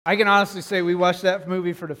I can honestly say we watched that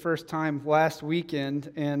movie for the first time last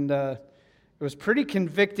weekend, and it was pretty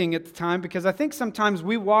convicting at the time because I think sometimes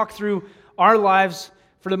we walk through our lives,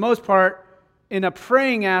 for the most part, in a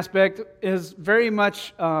praying aspect, is very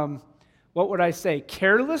much, what would I say,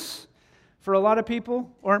 careless for a lot of people,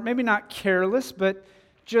 or maybe not careless, but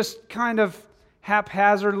just kind of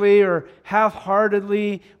haphazardly or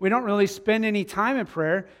half-heartedly. We don't really spend any time in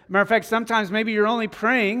prayer. Matter of fact, sometimes maybe you're only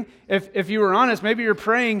praying, if you were honest, maybe your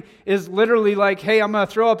praying is literally like, hey, I'm going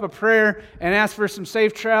to throw up a prayer and ask for some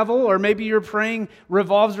safe travel, or maybe your praying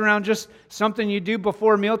revolves around just something you do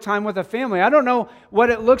before mealtime with a family. I don't know what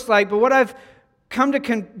it looks like, but what I've come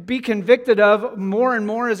to be convicted of more and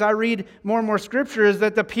more as I read more and more Scripture is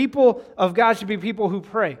that the people of God should be people who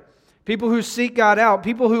pray. People who seek God out,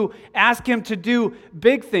 people who ask Him to do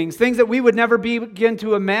big things, things that we would never begin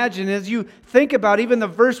to imagine. As you think about even the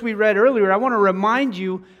verse we read earlier, I want to remind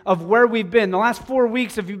you of where we've been. The last 4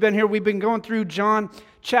 weeks, if you've been here, we've been going through John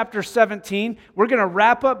chapter 17. We're going to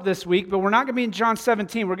wrap up this week, but we're not going to be in John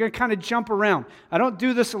 17. We're going to kind of jump around. I don't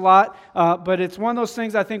do this a lot, but it's one of those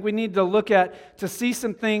things I think we need to look at to see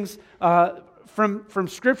some things from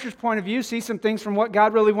Scripture's point of view, see some things from what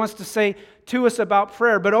God really wants to say to us about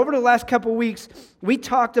prayer. But over the last couple weeks, we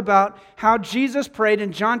talked about how Jesus prayed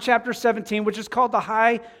in John chapter 17, which is called the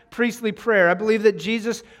high priestly prayer. I believe that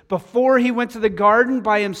Jesus, before He went to the garden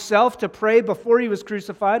by Himself to pray before He was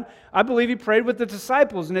crucified, I believe He prayed with the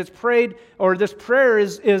disciples. And it's prayed, or this prayer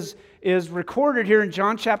is recorded here in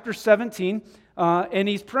John chapter 17, and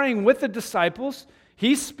He's praying with the disciples.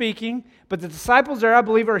 He's speaking, but the disciples there, I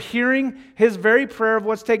believe, are hearing His very prayer of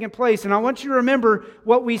what's taking place. And I want you to remember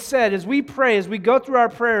what we said. As we pray, as we go through our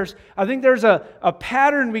prayers, I think there's a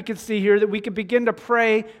pattern we could see here that we could begin to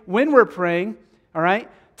pray when we're praying, all right,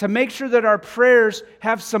 to make sure that our prayers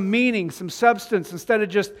have some meaning, some substance, instead of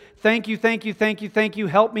just thank you, thank you, thank you, thank you,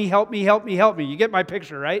 help me, help me, help me, help me. You get my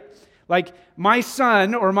picture, right? Like my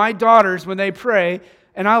son or my daughters, when they pray,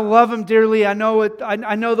 and I love them dearly. I know it.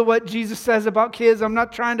 I know what Jesus says about kids. I'm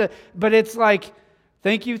not trying to, but it's like,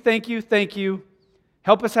 thank you, thank you, thank you.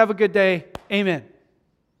 Help us have a good day. Amen.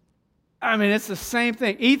 I mean, it's the same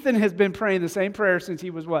thing. Ethan has been praying the same prayer since he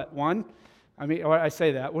was what, 1? I mean, I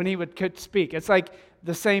say that, when he could speak. It's like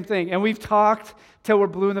the same thing. And we've talked till we're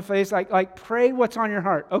blue in the face, like pray what's on your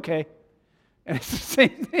heart. Okay. And it's the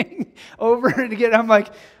same thing over and again. I'm like,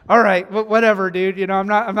 all right, whatever, dude. You know, I'm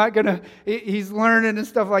not going to, he's learning and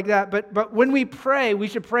stuff like that. But when we pray, we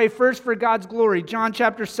should pray first for God's glory. John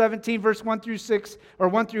chapter 17, verse 1 through 6, or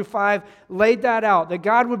 1 through 5, laid that out, that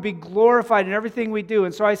God would be glorified in everything we do.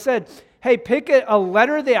 And so I said, hey, pick a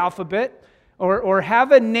letter of the alphabet, or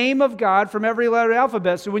have a name of God from every letter of the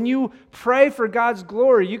alphabet. So when you pray for God's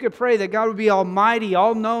glory, you could pray that God would be almighty,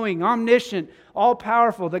 all-knowing, omniscient,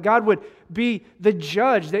 all-powerful, that God would be the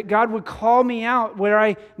judge, that God would call me out where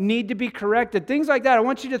I need to be corrected. Things like that. I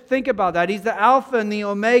want you to think about that. He's the Alpha and the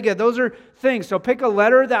Omega. Those are things. So pick a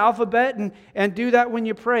letter of the alphabet and do that when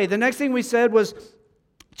you pray. The next thing we said was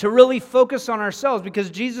to really focus on ourselves,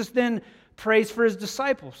 because Jesus then prays for His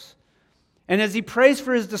disciples. And as He prays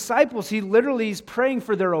for His disciples, He literally is praying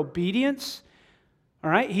for their obedience. All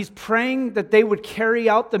right? He's praying that they would carry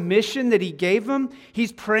out the mission that He gave them.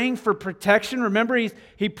 He's praying for protection. Remember,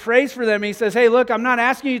 He prays for them. He says, hey, look, I'm not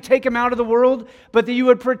asking you to take them out of the world, but that you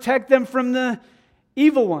would protect them from the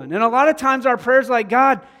evil one. And a lot of times our prayers are like,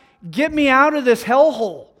 God, get me out of this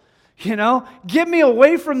hellhole. You know, get me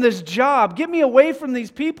away from this job. Get me away from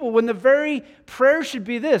these people, when the very prayer should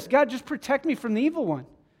be this: God, just protect me from the evil one.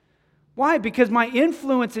 Why? Because my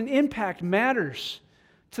influence and impact matters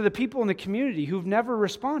to the people in the community who've never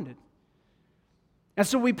responded. And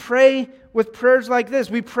so we pray with prayers like this.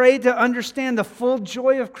 We pray to understand the full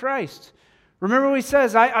joy of Christ. Remember what He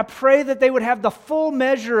says, I pray that they would have the full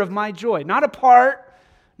measure of my joy. Not a part,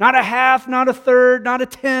 not a half, not a third, not a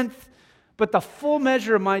tenth, but the full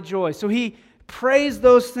measure of my joy. So He prays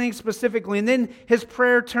those things specifically. And then His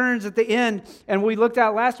prayer turns at the end, and we looked at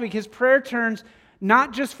last week, His prayer turns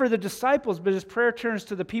not just for the disciples, but His prayer turns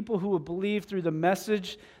to the people who would believe through the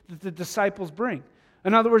message that the disciples bring.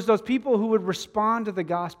 In other words, those people who would respond to the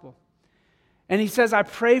gospel. And He says, I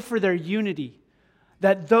pray for their unity,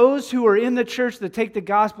 that those who are in the church that take the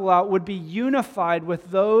gospel out would be unified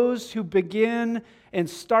with those who begin and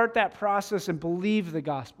start that process and believe the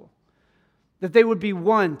gospel. That they would be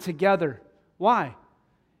one together. Why?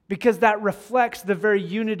 Because that reflects the very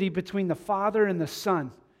unity between the Father and the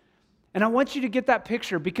Son. And I want you to get that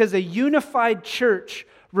picture, because a unified church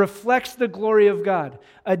reflects the glory of God.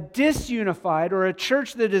 A disunified, or a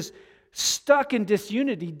church that is stuck in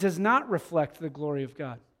disunity, does not reflect the glory of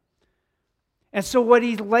God. And so what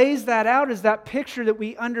he lays that out is that picture that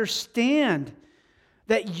we understand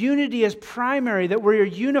that unity is primary, that we are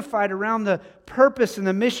unified around the purpose and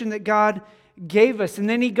the mission that God gave us. And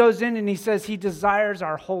then he goes in and he says he desires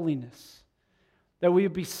our holiness, that we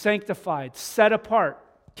would be sanctified, set apart.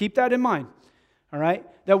 Keep that in mind, all right?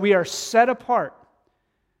 That we are set apart.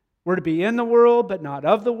 We're to be in the world, but not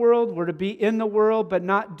of the world. We're to be in the world, but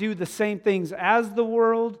not do the same things as the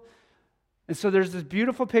world. And so there's this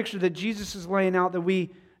beautiful picture that Jesus is laying out that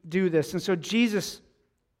we do this. And so Jesus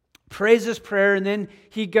prays this prayer, and then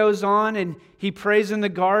he goes on and he prays in the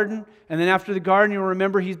garden. And then after the garden, you'll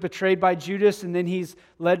remember he's betrayed by Judas, and then he's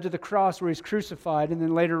led to the cross where he's crucified, and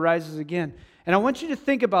then later rises again. And I want you to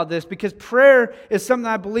think about this, because prayer is something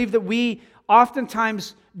I believe that we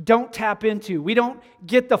oftentimes don't tap into. We don't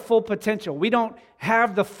get the full potential. We don't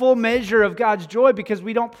have the full measure of God's joy because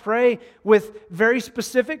we don't pray with very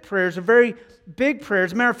specific prayers or very big prayers.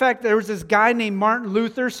 As a matter of fact, there was this guy named Martin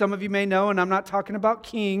Luther. Some of you may know, and I'm not talking about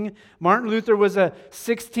King. Martin Luther was a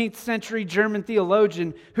 16th century German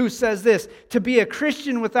theologian who says this: to be a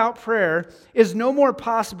Christian without prayer is no more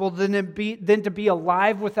possible than to be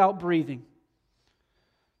alive without breathing.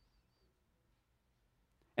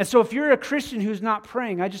 And so if you're a Christian who's not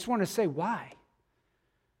praying, I just want to say, why?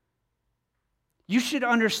 You should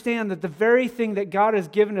understand that the very thing that God has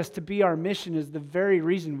given us to be our mission is the very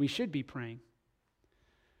reason we should be praying.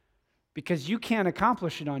 Because you can't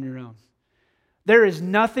accomplish it on your own. There is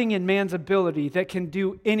nothing in man's ability that can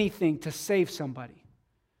do anything to save somebody.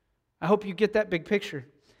 I hope you get that big picture.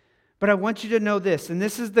 But I want you to know this, and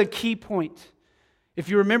this is the key point. If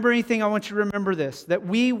you remember anything, I want you to remember this, that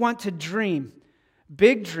we want to dream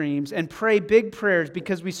big dreams and pray big prayers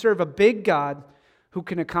because we serve a big God who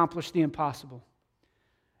can accomplish the impossible.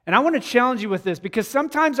 And I want to challenge you with this, because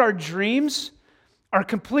sometimes our dreams are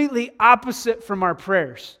completely opposite from our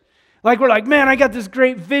prayers. Like we're like, man, I got this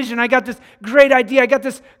great vision, I got this great idea, I got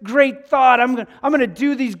this great thought, I'm going to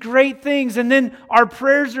do these great things, and then our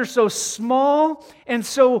prayers are so small and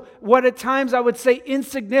so what at times I would say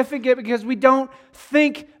insignificant because we don't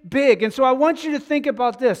think big. And so I want you to think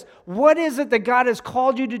about this. What is it that God has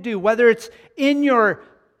called you to do, whether it's in your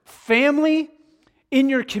family, in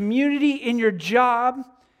your community, in your job?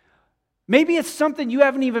 Maybe it's something you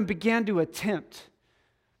haven't even began to attempt,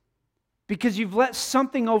 because you've let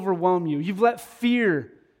something overwhelm you. You've let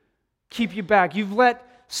fear keep you back. You've let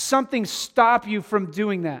something stop you from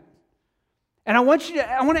doing that. And I want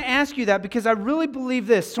to ask you that because I really believe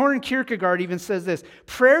this. Soren Kierkegaard even says this: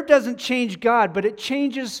 prayer doesn't change God, but it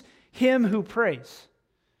changes him who prays.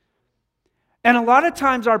 And a lot of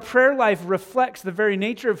times our prayer life reflects the very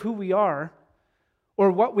nature of who we are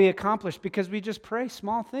or what we accomplish because we just pray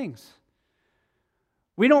small things.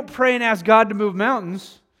 We don't pray and ask God to move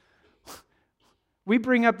mountains. We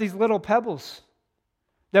bring up these little pebbles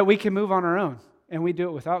that we can move on our own, and we do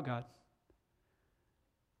it without God.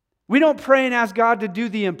 We don't pray and ask God to do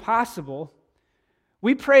the impossible.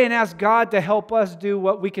 We pray and ask God to help us do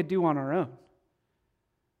what we could do on our own.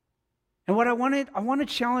 And what I want to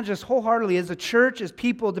challenge us wholeheartedly as a church, as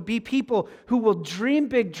people, to be people who will dream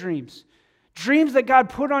big dreams. Dreams that God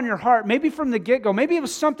put on your heart, maybe from the get-go. Maybe it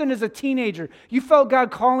was something as a teenager you felt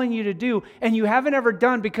God calling you to do, and you haven't ever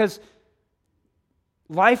done because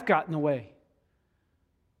life got in the way.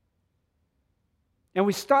 And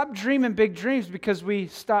we stopped dreaming big dreams because we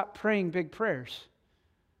stopped praying big prayers.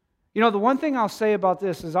 You know, the one thing I'll say about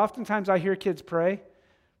this is oftentimes I hear kids pray,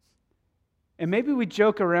 and maybe we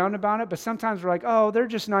joke around about it, but sometimes we're like, oh, they're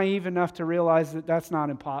just naive enough to realize that that's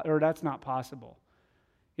not possible.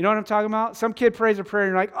 You know what I'm talking about? Some kid prays a prayer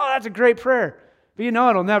and you're like, oh, that's a great prayer. But you know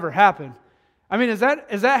it'll never happen. I mean, is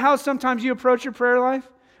that how sometimes you approach your prayer life?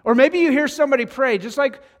 Or maybe you hear somebody pray, just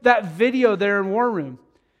like that video there in War Room.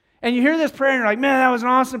 And you hear this prayer and you're like, man, that was an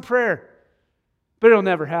awesome prayer. But it'll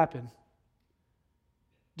never happen.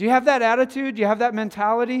 Do you have that attitude? Do you have that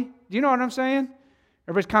mentality? Do you know what I'm saying?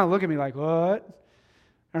 Everybody's kind of looking at me like, what?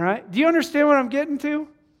 All right? Do you understand what I'm getting to?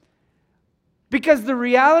 Because the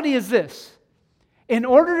reality is this. In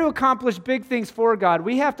order to accomplish big things for God,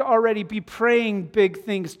 we have to already be praying big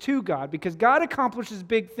things to God, because God accomplishes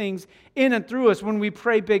big things in and through us when we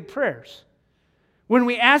pray big prayers. When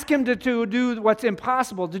we ask Him to do what's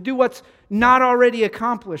impossible, to do what's not already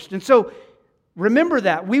accomplished. And so remember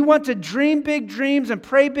that. We want to dream big dreams and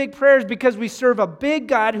pray big prayers because we serve a big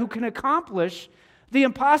God who can accomplish the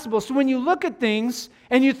impossible. So when you look at things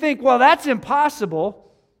and you think, well, that's impossible,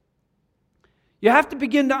 you have to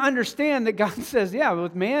begin to understand that God says, yeah,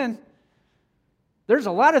 with man, there's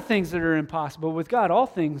a lot of things that are impossible. With God, all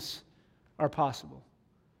things are possible.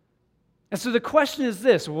 And so the question is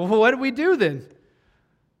this: well, what do we do then?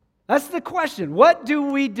 That's the question. What do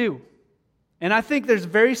we do? And I think there's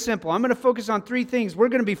very simple. I'm going to focus on three things. We're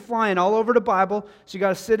going to be flying all over the Bible, so you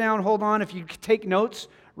got to sit down, hold on. If you take notes,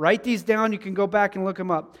 write these down. You can go back and look them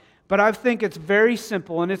up. But I think it's very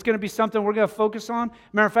simple, and it's going to be something we're going to focus on.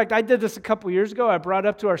 Matter of fact, I did this a couple years ago. I brought it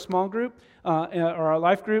up to our small group, or our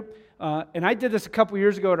life group, and I did this a couple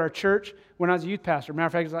years ago at our church when I was a youth pastor. Matter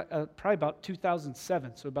of fact, it was probably about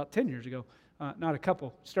 2007, so about 10 years ago. Not a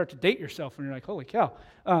couple. Start to date yourself when you're like, holy cow.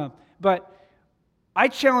 But I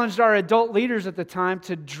challenged our adult leaders at the time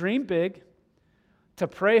to dream big, to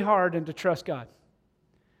pray hard, and to trust God.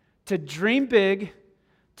 To dream big,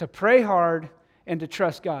 to pray hard, and to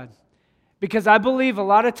trust God. Because I believe a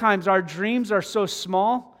lot of times our dreams are so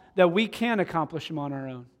small that we can't accomplish them on our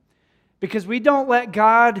own. Because we don't let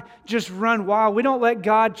God just run wild. We don't let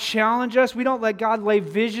God challenge us. We don't let God lay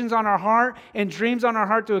visions on our heart and dreams on our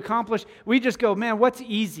heart to accomplish. We just go, man, what's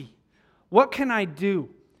easy? What can I do?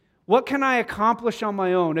 What can I accomplish on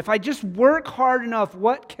my own? If I just work hard enough,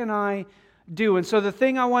 what can I do? And so the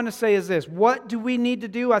thing I want to say is this. What do we need to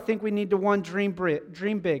do? I think we need to, one, dream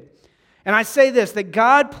big. And I say this, that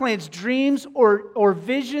God plants dreams or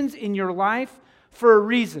visions in your life for a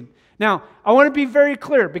reason. Now, I want to be very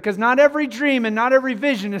clear, because not every dream and not every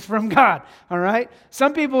vision is from God, all right?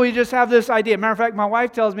 Some people, we just have this idea. Matter of fact, my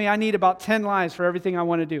wife tells me I need about 10 lives for everything I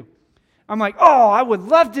want to do. I'm like, oh, I would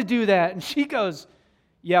love to do that. And she goes,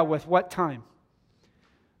 yeah, with what time?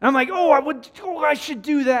 And I'm like, I should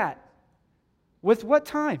do that. With what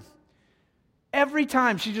time? Every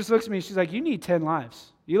time she just looks at me, she's like, you need 10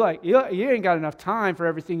 lives. You ain't got enough time for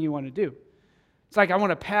everything you want to do. It's like I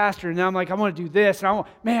want to pastor, and now I'm like, I want to do this. And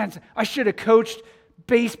I should have coached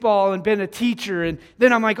baseball and been a teacher. And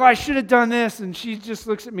then I'm like, I should have done this. And she just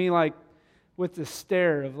looks at me like with this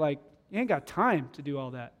stare of like, you ain't got time to do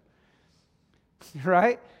all that.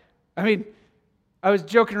 Right? I mean, I was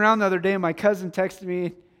joking around the other day, and my cousin texted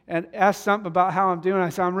me and asked something about how I'm doing. I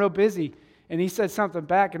said, I'm real busy. And he said something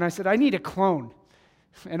back, and I said, I need a clone.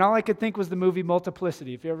 And all I could think was the movie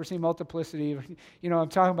Multiplicity. If you ever seen Multiplicity, you know what I'm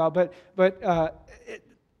talking about. But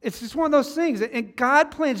it's just one of those things. And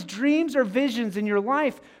God plants dreams or visions in your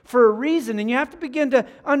life for a reason. And you have to begin to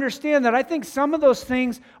understand that I think some of those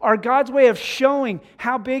things are God's way of showing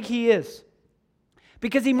how big He is.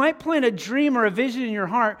 Because He might plant a dream or a vision in your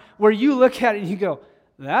heart where you look at it and you go,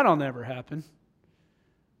 that'll never happen.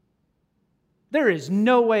 There is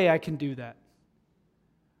no way I can do that.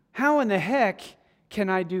 How in the heck can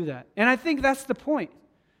I do that? And I think that's the point.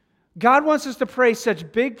 God wants us to pray such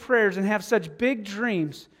big prayers and have such big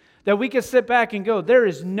dreams that we can sit back and go, there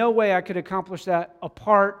is no way I could accomplish that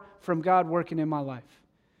apart from God working in my life.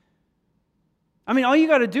 I mean, all you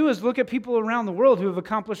got to do is look at people around the world who have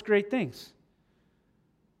accomplished great things.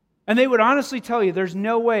 And they would honestly tell you, there's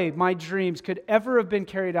no way my dreams could ever have been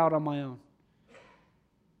carried out on my own.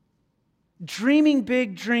 Dreaming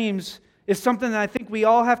big dreams is something that I think we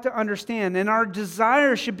all have to understand. And our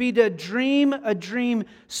desire should be to dream a dream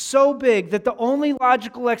so big that the only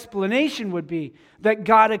logical explanation would be that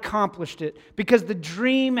God accomplished it, because the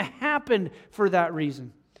dream happened for that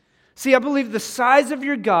reason. See, I believe the size of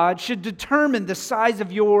your God should determine the size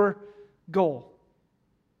of your goal.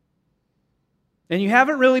 And you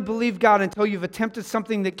haven't really believed God until you've attempted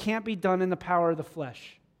something that can't be done in the power of the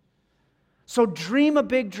flesh. So dream a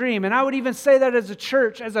big dream. And I would even say that as a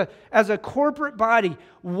church, as a corporate body,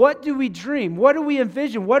 what do we dream? What do we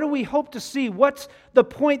envision? What do we hope to see? What's the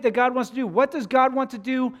point that God wants to do? What does God want to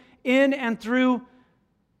do in and through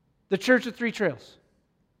the Church of Three Trails?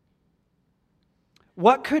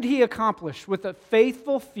 What could He accomplish with a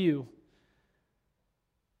faithful few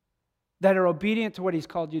that are obedient to what He's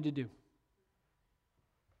called you to do?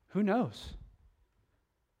 Who knows?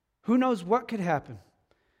 Who knows what could happen?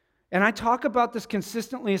 And I talk about this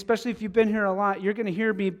consistently, especially if you've been here a lot. You're going to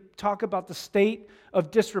hear me talk about the state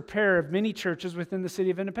of disrepair of many churches within the city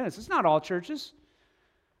of Independence. It's not all churches.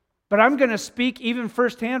 But I'm going to speak even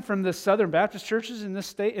firsthand from the Southern Baptist churches in this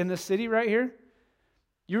state, in this city right here.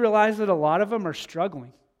 You realize that a lot of them are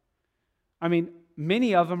struggling. I mean,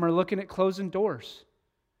 many of them are looking at closing doors.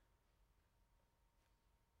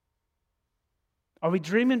 Are we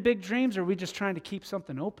dreaming big dreams, or are we just trying to keep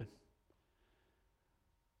something open?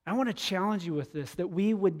 I want to challenge you with this, that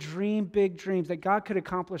we would dream big dreams, that God could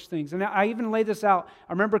accomplish things. And I even laid this out.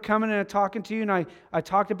 I remember coming and talking to you, and I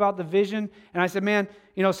talked about the vision, and I said, man,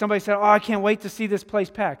 somebody said, I can't wait to see this place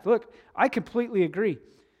packed. Look, I completely agree.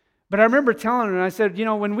 But I remember telling them, and I said,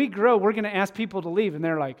 when we grow, we're going to ask people to leave. And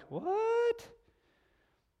they're like, what?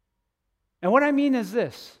 And what I mean is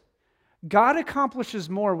this. God accomplishes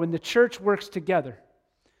more when the church works together.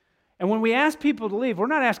 And when we ask people to leave, we're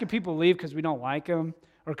not asking people to leave because we don't like them,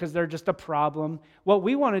 or because they're just a problem. What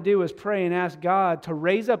we want to do is pray and ask God to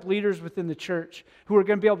raise up leaders within the church who are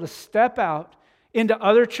going to be able to step out into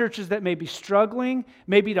other churches that may be struggling,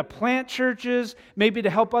 maybe to plant churches, maybe to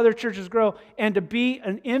help other churches grow, and to be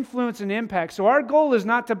an influence and impact. So our goal is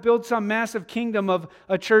not to build some massive kingdom of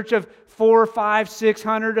a church of 400, 500,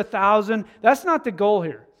 600, 1,000. That's not the goal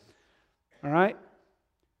here. All right?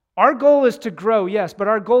 Our goal is to grow, yes, but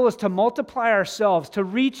our goal is to multiply ourselves, to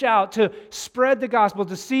reach out, to spread the gospel,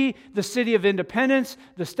 to see the city of Independence,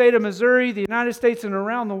 the state of Missouri, the United States, and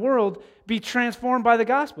around the world be transformed by the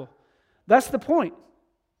gospel. That's the point.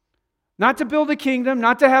 Not to build a kingdom,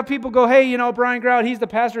 not to have people go, hey, Brian Grout, he's the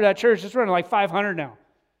pastor of that church, it's running like 500 now.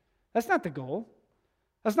 That's not the goal.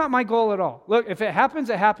 That's not my goal at all. Look, if it happens,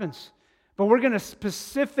 it happens. But we're going to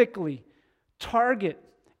specifically target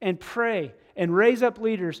and pray and raise up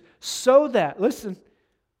leaders so that, listen,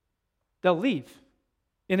 they'll leave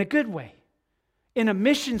in a good way, in a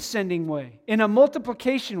mission-sending way, in a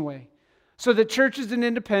multiplication way, so that churches in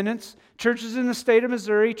Independence, churches in the state of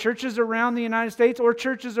Missouri, churches around the United States, or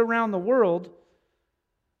churches around the world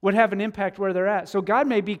would have an impact where they're at. So God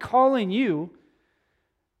may be calling you,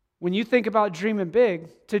 when you think about dreaming big,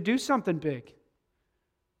 to do something big.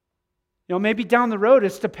 Maybe down the road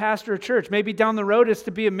it's to pastor a church. Maybe down the road it's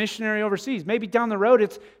to be a missionary overseas. Maybe down the road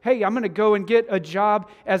it's, hey, I'm going to go and get a job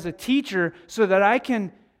as a teacher so that I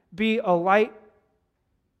can be a light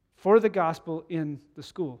for the gospel in the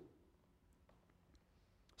school.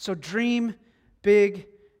 So dream big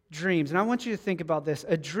dreams. And I want you to think about this.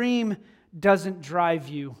 A dream doesn't drive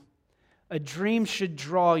you. A dream should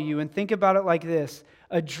draw you. And think about it like this.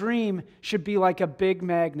 A dream should be like a big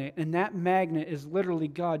magnet. And that magnet is literally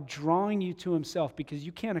God drawing you to Himself, because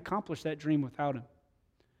you can't accomplish that dream without Him.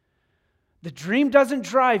 The dream doesn't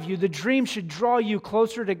drive you. The dream should draw you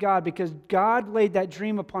closer to God, because God laid that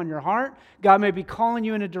dream upon your heart. God may be calling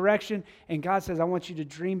you in a direction, and God says, I want you to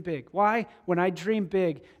dream big. Why? When I dream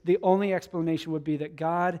big, the only explanation would be that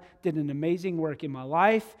God did an amazing work in my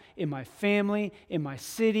life, in my family, in my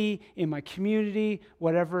city, in my community,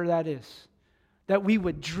 whatever that is. That we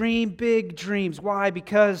would dream big dreams. Why?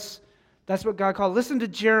 Because that's what God called. Listen to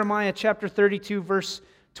Jeremiah chapter 32, verse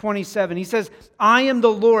 27. He says, I am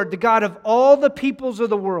the Lord, the God of all the peoples of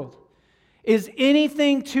the world. Is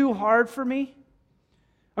anything too hard for me?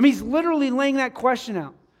 I mean, he's literally laying that question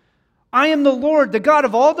out. I am the Lord, the God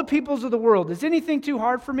of all the peoples of the world. Is anything too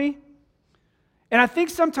hard for me? And I think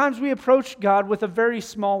sometimes we approach God with a very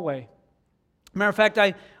small way. Matter of fact,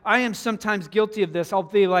 I am sometimes guilty of this. I'll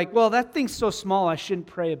be like, well, that thing's so small, I shouldn't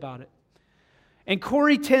pray about it. And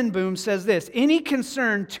Corrie ten Boom says this: any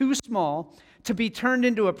concern too small to be turned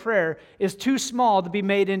into a prayer is too small to be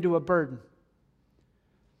made into a burden.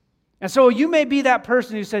 And so you may be that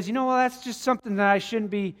person who says, well, that's just something that I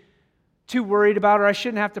shouldn't be too worried about, or I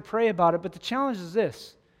shouldn't have to pray about it. But the challenge is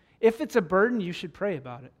this: if it's a burden, you should pray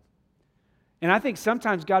about it. And I think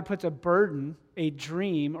sometimes God puts a burden, a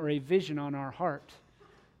dream, or a vision on our heart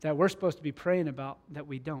that we're supposed to be praying about that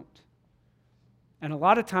we don't. And a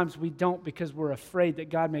lot of times we don't because we're afraid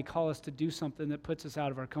that God may call us to do something that puts us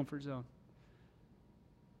out of our comfort zone.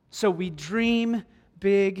 So we dream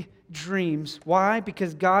big dreams. Why?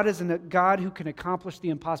 Because God is a God who can accomplish the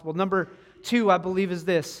impossible. Number 2, I believe, is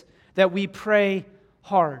this: that we pray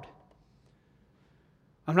hard.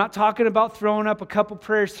 I'm not talking about throwing up a couple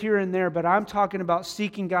prayers here and there, but I'm talking about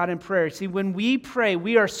seeking God in prayer. See, when we pray,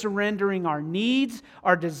 we are surrendering our needs,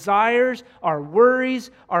 our desires, our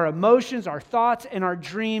worries, our emotions, our thoughts, and our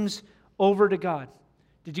dreams over to God.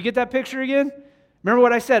 Did you get that picture again? Remember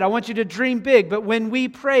what I said? I want you to dream big, but when we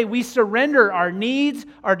pray, we surrender our needs,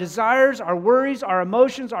 our desires, our worries, our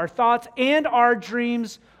emotions, our thoughts, and our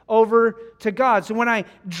dreams over to God. So when I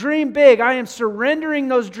dream big, I am surrendering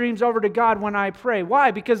those dreams over to God when I pray.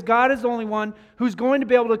 Why? Because God is the only one who's going to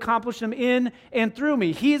be able to accomplish them in and through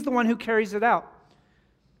me. He is the one who carries it out.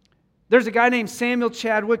 There's a guy named Samuel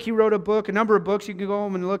Chadwick. He wrote a number of books. You can go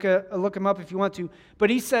home and look him up if you want to. But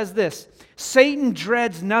he says this: Satan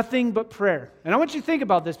dreads nothing but prayer. And I want you to think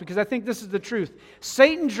about this, because I think this is the truth.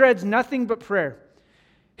 Satan dreads nothing but prayer.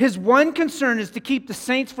 His one concern is to keep the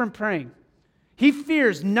saints from praying. He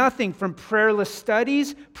fears nothing from prayerless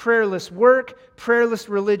studies, prayerless work, prayerless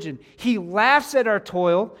religion. He laughs at our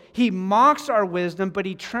toil. He mocks our wisdom, but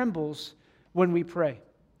he trembles when we pray.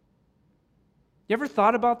 You ever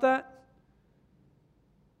thought about that?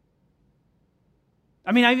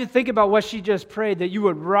 I mean, I even think about what she just prayed, that you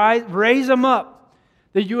would raise them up,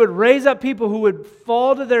 that you would raise up people who would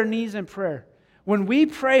fall to their knees in prayer. When we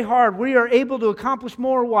pray hard, we are able to accomplish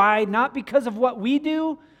more. Why? Not because of what we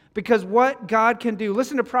do, because what God can do.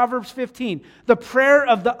 Listen to Proverbs 15. The prayer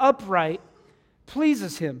of the upright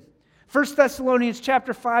pleases Him. 1 Thessalonians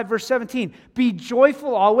chapter 5, verse 17, be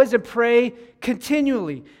joyful always and pray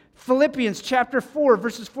continually. Philippians chapter 4,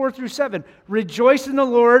 verses 4 through 7, rejoice in the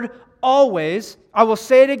Lord always. I will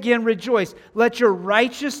say it again, rejoice. Let your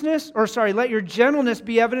gentleness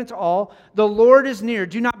be evident to all. The Lord is near.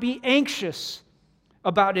 Do not be anxious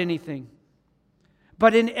about anything,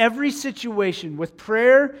 but in every situation, with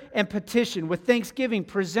prayer and petition, with thanksgiving,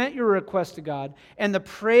 present your request to God, and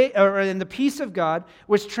the peace of God,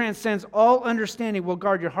 which transcends all understanding, will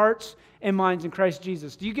guard your hearts and minds in Christ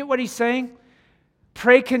Jesus. Do you get what he's saying?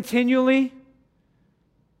 Pray continually.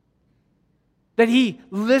 That He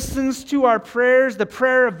listens to our prayers. The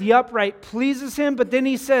prayer of the upright pleases Him. But then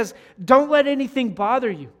he says, don't let anything bother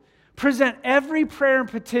you. Present every prayer and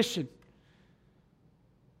petition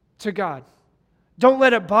to God. Don't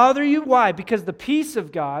let it bother you. Why? Because the peace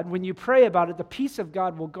of God, when you pray about it, the peace of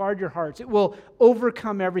God will guard your hearts. It will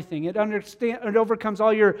overcome everything. It overcomes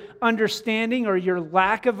all your understanding or your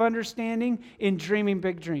lack of understanding in dreaming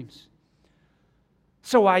big dreams.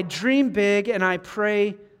 So I dream big and I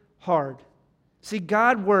pray hard. See,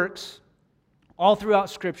 God works all throughout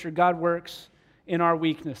Scripture. God works in our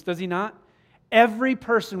weakness. Does He not? Every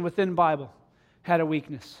person within the Bible had a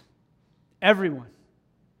weakness. Everyone.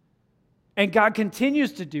 And God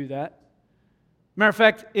continues to do that. Matter of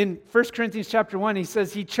fact, in 1 Corinthians chapter 1, He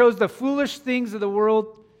says He chose the foolish things of the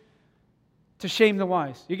world to shame the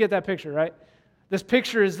wise. You get that picture, right? This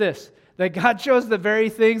picture is this, that God chose the very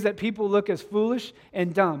things that people look as foolish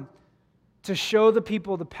and dumb to show the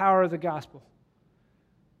people the power of the gospel.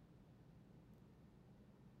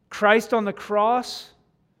 Christ on the cross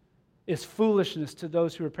is foolishness to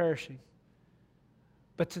those who are perishing.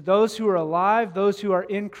 But to those who are alive, those who are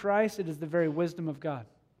in Christ, it is the very wisdom of God.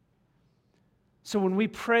 So when we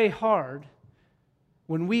pray hard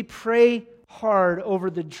over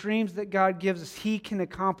the dreams that God gives us, He can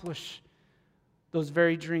accomplish those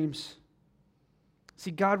very dreams.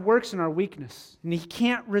 See, God works in our weakness, and He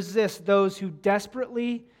can't resist those who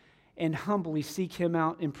desperately and humbly seek Him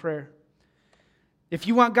out in prayer. If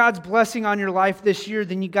you want God's blessing on your life this year,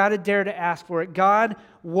 then you got to dare to ask for it. God,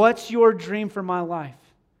 what's your dream for my life?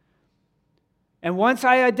 And once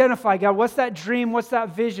I identify, God, what's that dream, what's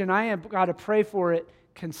that vision, I have got to pray for it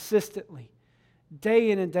consistently,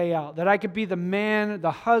 day in and day out, that I could be the man, the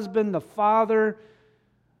husband, the father,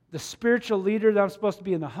 the spiritual leader that I'm supposed to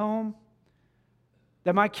be in the home,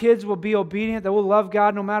 that my kids will be obedient, that will love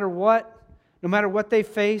God no matter what they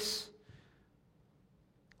face.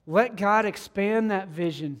 Let God expand that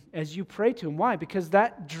vision as you pray to Him. Why? Because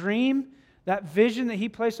that dream, that vision that He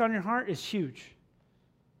placed on your heart is huge.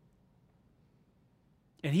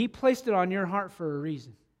 And He placed it on your heart for a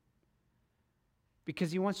reason.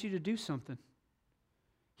 Because He wants you to do something.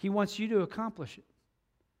 He wants you to accomplish it.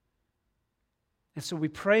 And so we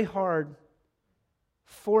pray hard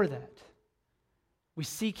for that. We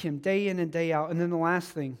seek Him day in and day out. And then the last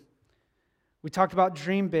thing, we talked about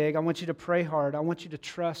dream big. I want you to pray hard. I want you to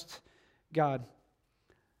trust God.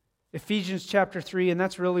 Ephesians chapter 3, and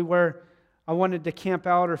that's really where I wanted to camp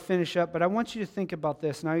out or finish up. But I want you to think about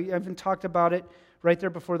this. And I haven't talked about it right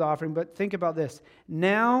there before the offering, but think about this.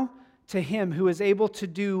 Now to Him who is able to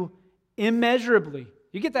do immeasurably,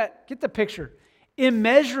 you get that? Get the picture.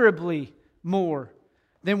 Immeasurably more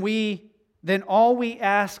than all we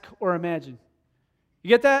ask or imagine. You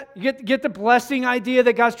get that? You get the blessing idea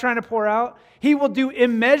that God's trying to pour out? He will do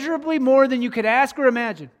immeasurably more than you could ask or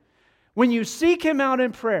imagine. When you seek Him out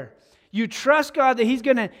in prayer, you trust God that He's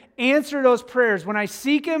going to answer those prayers. When I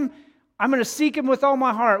seek Him, I'm going to seek Him with all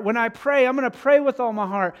my heart. When I pray, I'm going to pray with all my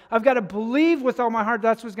heart. I've got to believe with all my heart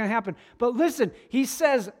that's what's going to happen. But listen, He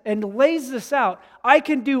says and lays this out, I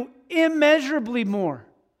can do immeasurably more.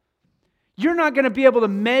 You're not going to be able to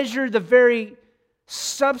measure the very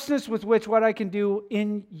substance with which what I can do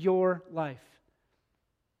in your life.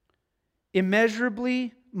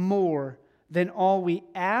 Immeasurably more than all we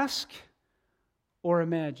ask or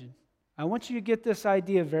imagine. I want you to get this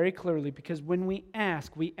idea very clearly, because when we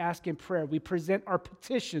ask in prayer. We present our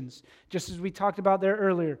petitions, just as we talked about there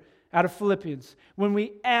earlier out of Philippians. When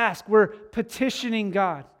we ask, we're petitioning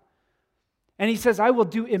God. And He says, I will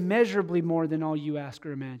do immeasurably more than all you ask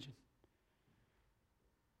or imagine.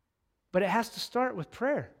 But it has to start with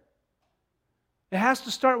prayer. It has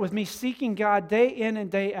to start with me seeking God day in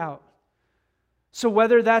and day out. So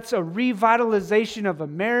whether that's a revitalization of a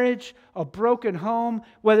marriage, a broken home,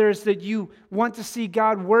 whether it's that you want to see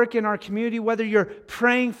God work in our community, whether you're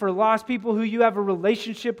praying for lost people who you have a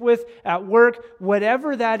relationship with at work,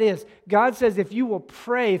 whatever that is, God says if you will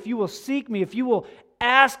pray, if you will seek me, if you will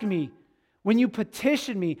ask me, when you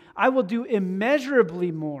petition me, I will do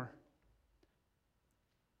immeasurably more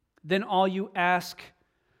than all you ask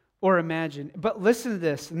or imagine. But listen to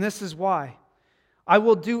this, and this is why. I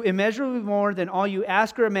will do immeasurably more than all you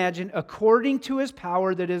ask or imagine according to His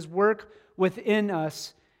power that is work within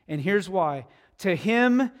us. And here's why. To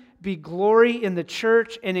Him be glory in the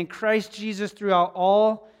church and in Christ Jesus throughout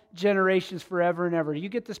all generations forever and ever. You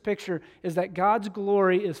get this picture, is that God's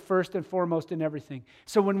glory is first and foremost in everything.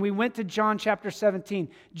 So when we went to John chapter 17,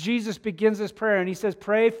 Jesus begins this prayer and He says,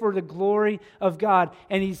 pray for the glory of God.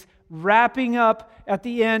 And He's wrapping up at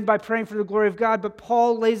the end by praying for the glory of God. But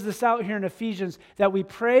Paul lays this out here in Ephesians, that we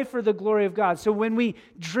pray for the glory of God. So when we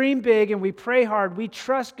dream big and we pray hard, we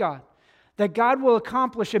trust God, that God will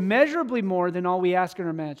accomplish immeasurably more than all we ask or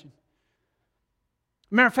imagine.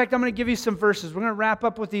 Matter of fact, I'm going to give you some verses. We're going to wrap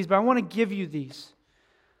up with these, but I want to give you these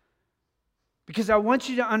because I want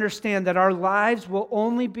you to understand that our lives will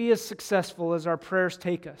only be as successful as our prayers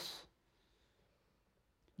take us.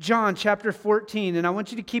 John chapter 14, and I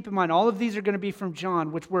want you to keep in mind, all of these are going to be from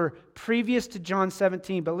John, which were previous to John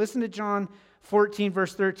 17, but listen to John 14,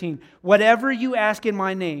 verse 13. Whatever you ask in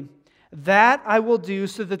my name, that I will do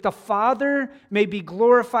so that the Father may be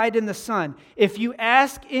glorified in the Son. If you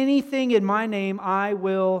ask anything in my name, I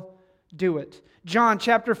will do it. John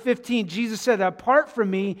chapter 15, Jesus said, apart from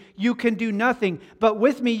me, you can do nothing, but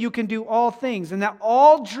with me you can do all things. And that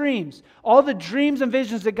all dreams, all the dreams and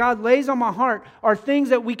visions that God lays on my heart are things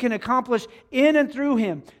that we can accomplish in and through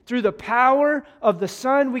Him. Through the power of the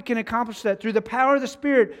Son, we can accomplish that. Through the power of the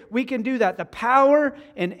Spirit, we can do that. The power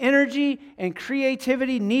and energy and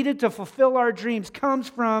creativity needed to fulfill our dreams comes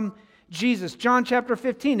from Jesus. John chapter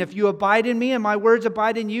 15, if you abide in me and my words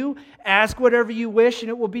abide in you, ask whatever you wish and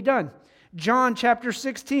it will be done. John chapter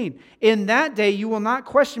 16, in that day you will not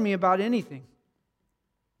question me about anything.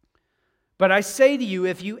 But I say to you,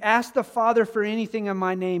 if you ask the Father for anything in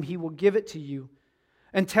my name, He will give it to you.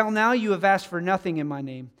 Until now you have asked for nothing in my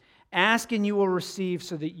name. Ask and you will receive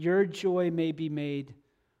so that your joy may be made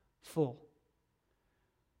full.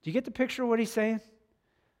 Do you get the picture of what He's saying?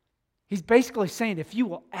 He's basically saying, if you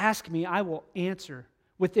will ask me, I will answer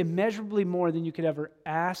with immeasurably more than you could ever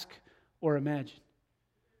ask or imagine.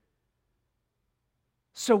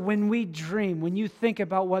 So when we dream, when you think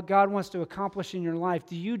about what God wants to accomplish in your life,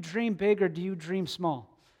 do you dream big or do you dream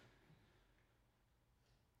small?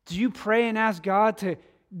 Do you pray and ask God to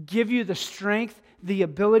give you the strength, the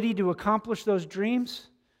ability to accomplish those dreams?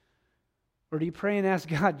 Or do you pray and ask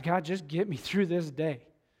God, God, just get me through this day?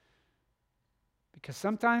 Because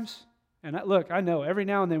sometimes, and look, I know every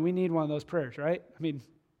now and then we need one of those prayers, right? I mean,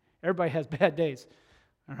 everybody has bad days,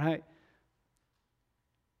 all right?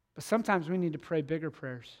 But sometimes we need to pray bigger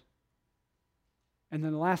prayers. And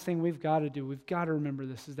then the last thing we've got to do, we've got to remember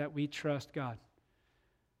this, is that we trust God.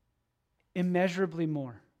 Immeasurably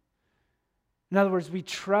more. In other words, we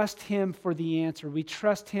trust Him for the answer. We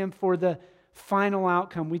trust Him for the final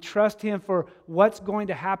outcome. We trust Him for what's going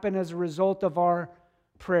to happen as a result of our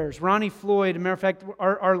prayers. Ronnie Floyd, as a matter of fact,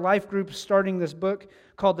 our life group is starting this book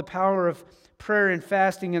called The Power of Prayer and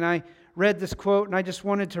Fasting, and I read this quote, and I just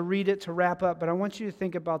wanted to read it to wrap up, but I want you to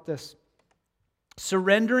think about this.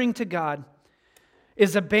 Surrendering to God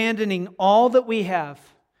is abandoning all that we have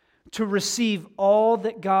to receive all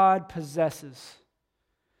that God possesses.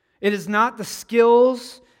 It is not the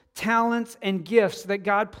skills, talents, and gifts that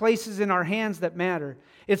God places in our hands that matter.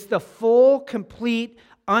 It's the full, complete,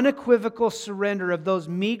 unequivocal surrender of those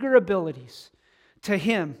meager abilities to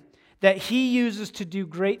Him that He uses to do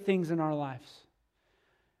great things in our lives.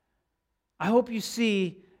 I hope you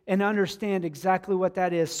see and understand exactly what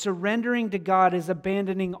that is. Surrendering to God is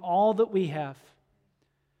abandoning all that we have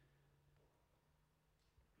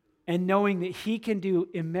and knowing that He can do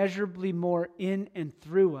immeasurably more in and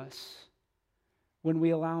through us when we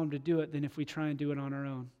allow Him to do it than if we try and do it on our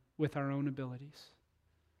own, with our own abilities.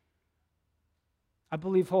 I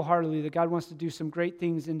believe wholeheartedly that God wants to do some great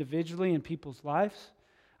things individually in people's lives.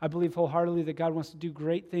 I believe wholeheartedly that God wants to do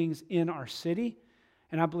great things in our city.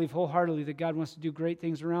 And I believe wholeheartedly that God wants to do great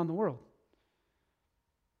things around the world.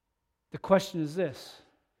 The question is this: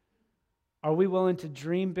 are we willing to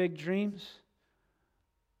dream big dreams?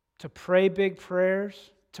 To pray big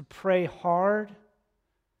prayers? To pray hard?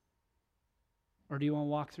 Or do you want to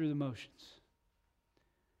walk through the motions?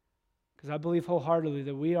 Because I believe wholeheartedly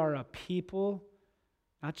that we are a people,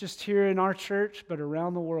 not just here in our church, but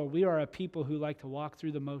around the world. We are a people who like to walk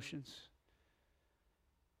through the motions.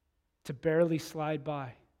 To barely slide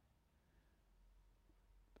by.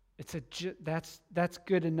 It's that's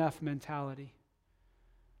good enough mentality.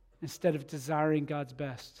 Instead of desiring God's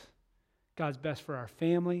best. God's best for our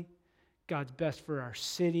family, God's best for our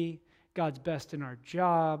city, God's best in our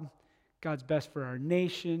job, God's best for our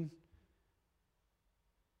nation.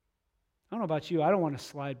 I don't know about you, I don't want to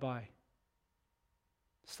slide by.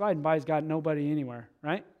 Sliding by's got nobody anywhere,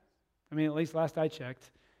 right? I mean, at least last I checked.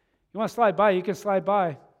 You want to slide by, you can slide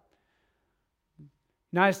by.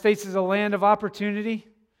 United States is a land of opportunity.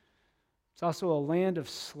 It's also a land of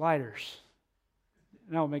sliders.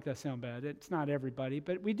 And I won't make that sound bad. It's not everybody,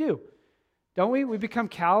 but we do. Don't we? We become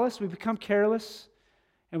callous, we become careless,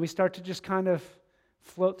 and we start to just kind of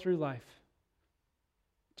float through life.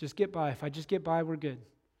 Just get by. If I just get by, we're good.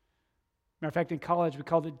 Matter of fact, in college, we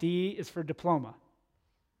called it D is for diploma.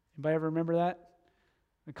 Anybody ever remember that?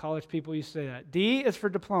 The college people used to say that. D is for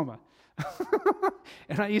diploma.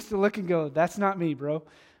 And I used to look and go, that's not me, bro.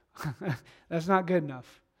 That's not good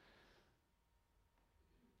enough.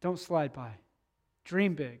 Don't slide by.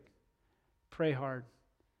 Dream big. Pray hard.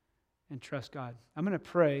 And trust God. I'm going to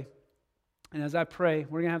pray. And as I pray,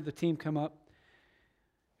 we're going to have the team come up.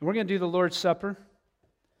 And we're going to do the Lord's Supper.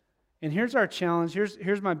 And here's our challenge.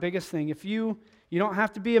 Here's my biggest thing. If you don't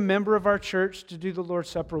have to be a member of our church to do the Lord's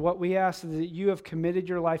Supper. What we ask is that you have committed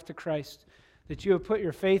your life to Christ, that you have put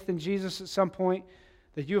your faith in Jesus at some point,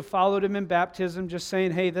 that you have followed him in baptism, just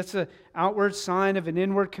saying, hey, that's an outward sign of an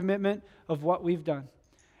inward commitment of what we've done.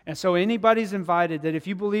 And so anybody's invited that if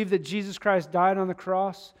you believe that Jesus Christ died on the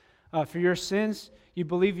cross for your sins, you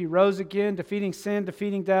believe he rose again, defeating sin,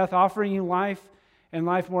 defeating death, offering you life and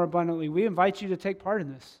life more abundantly, we invite you to take part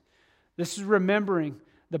in this. This is remembering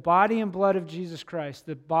the body and blood of Jesus Christ,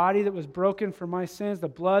 the body that was broken for my sins, the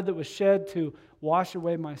blood that was shed to wash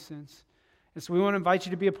away my sins. And so we want to invite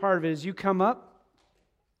you to be a part of it. As you come up,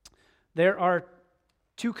 there are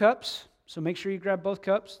 2 cups, so make sure you grab both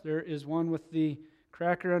cups. There is one with the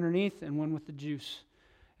cracker underneath and one with the juice.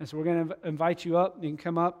 And so we're going to invite you up. You can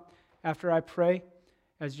come up after I pray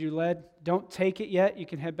as you're led. Don't take it yet. You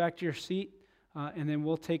can head back to your seat, and then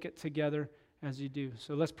we'll take it together as you do.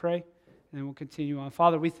 So let's pray. And then we'll continue on.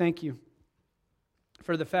 Father, we thank you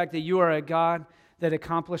for the fact that you are a God that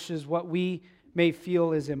accomplishes what we may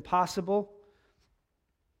feel is impossible.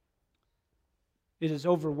 It is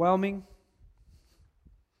overwhelming.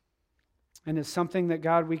 And it's something that,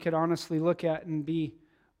 God, we could honestly look at and be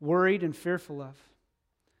worried and fearful of.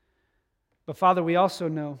 But Father, we also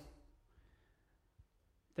know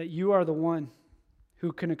that you are the one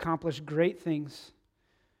who can accomplish great things,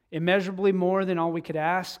 immeasurably more than all we could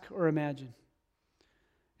ask or imagine.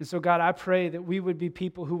 And so, God, I pray that we would be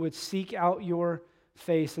people who would seek out your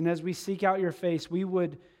face. And as we seek out your face, we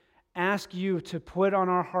would ask you to put on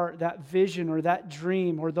our heart that vision or that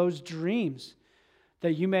dream or those dreams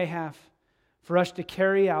that you may have for us to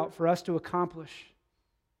carry out, for us to accomplish.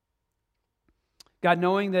 God,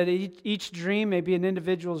 knowing that each dream may be an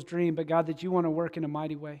individual's dream, but God, that you want to work in a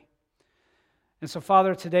mighty way. And so,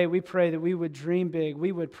 Father, today we pray that we would dream big,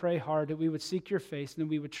 we would pray hard, that we would seek your face, and that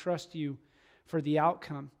we would trust you for the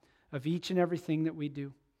outcome of each and everything that we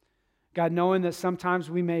do. God, knowing that sometimes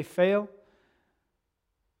we may fail,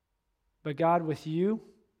 but God, with you,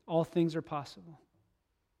 all things are possible.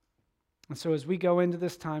 And so as we go into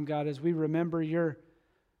this time, God, as we remember your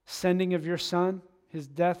sending of your Son, his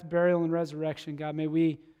death, burial, and resurrection, God, may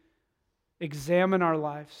we examine our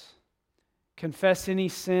lives, confess any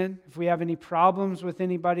sin. If we have any problems with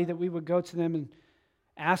anybody, that we would go to them and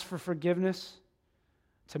ask for forgiveness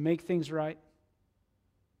to make things right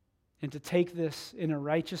and to take this in a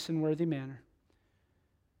righteous and worthy manner.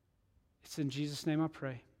 It's in Jesus' name I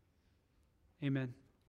pray. Amen.